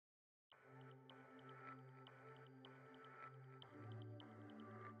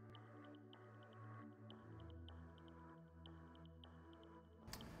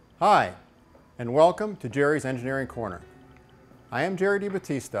Hi, and welcome to Jerry's Engineering Corner. I am Jerry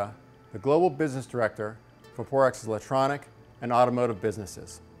DiBattista, the Global Business Director for POREX's electronic and automotive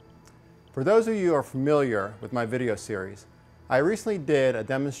businesses. For those of you who are familiar with my video series, I recently did a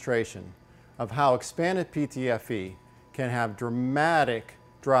demonstration of how expanded PTFE can have dramatic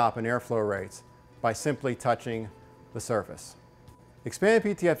drop in airflow rates by simply touching the surface.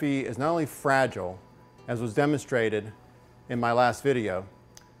 Expanded PTFE is not only fragile, as was demonstrated in my last video,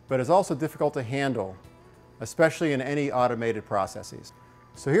 but is also difficult to handle, especially in any automated processes.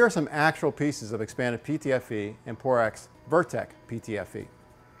 So here are some actual pieces of expanded PTFE in POREX Virtek PTFE.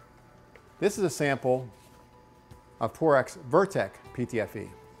 This is a sample of POREX Virtek PTFE.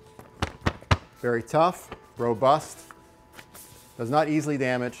 Very tough, robust, does not easily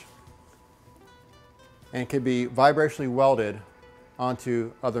damage, and can be vibrationally welded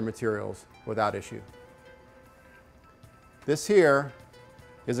onto other materials without issue. This here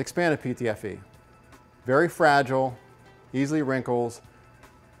is expanded PTFE. Very fragile, easily wrinkles,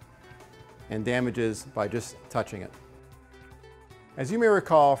 and damages by just touching it. As you may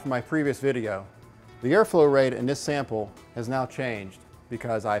recall from my previous video, the airflow rate in this sample has now changed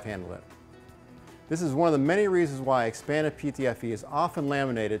because I've handled it. This is one of the many reasons why expanded PTFE is often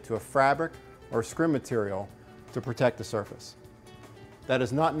laminated to a fabric or scrim material to protect the surface. That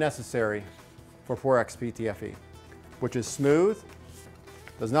is not necessary for POREX PTFE, which is smooth,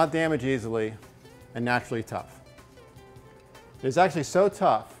 does not damage easily, and naturally tough. It is actually so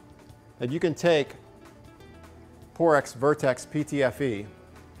tough that you can take POREX Virtek PTFE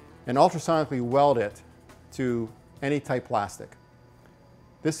and ultrasonically weld it to any type plastic.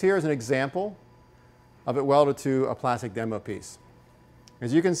 This here is an example of it welded to a plastic demo piece.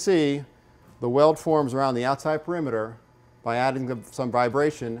 As you can see, the weld forms around the outside perimeter by adding some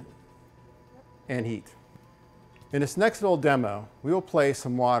vibration and heat. In this next little demo, we will place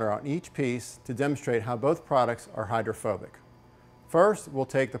some water on each piece to demonstrate how both products are hydrophobic. First, we'll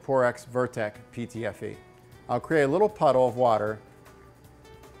take the POREX Virtek PTFE. I'll create a little puddle of water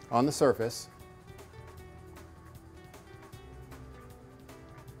on the surface.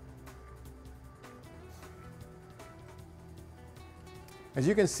 As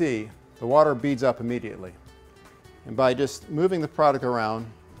you can see, the water beads up immediately. And by just moving the product around,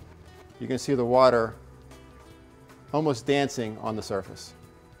 you can see the water almost dancing on the surface.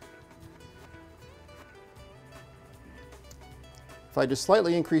 If I just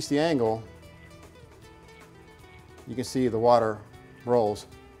slightly increase the angle, you can see the water rolls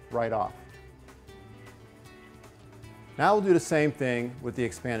right off. Now we'll do the same thing with the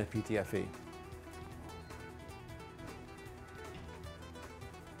expanded PTFE.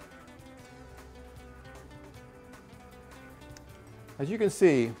 As you can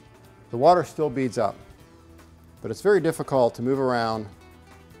see, the water still beads up, but it's very difficult to move around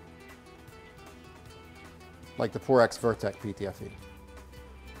like the POREX Virtek PTFE.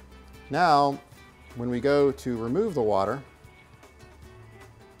 Now, when we go to remove the water,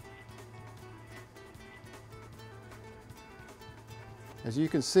 as you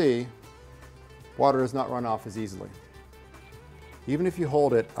can see, water does not run off as easily. Even if you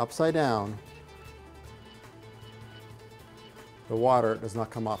hold it upside down, the water does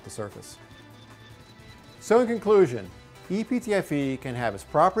not come off the surface. So in conclusion, ePTFE can have its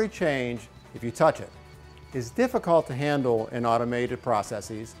property changed if you touch it. It's difficult to handle in automated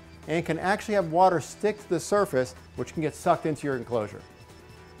processes and can actually have water stick to the surface, which can get sucked into your enclosure.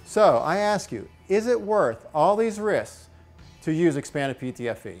 So I ask you, is it worth all these risks to use expanded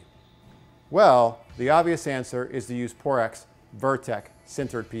PTFE? Well, the obvious answer is to use POREX Virtek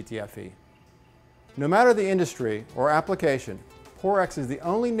sintered PTFE. No matter the industry or application, POREX is the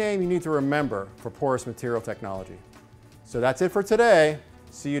only name you need to remember for porous material technology. So that's it for today.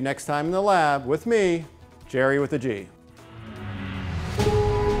 See you next time in the lab with me, Jerry with a G.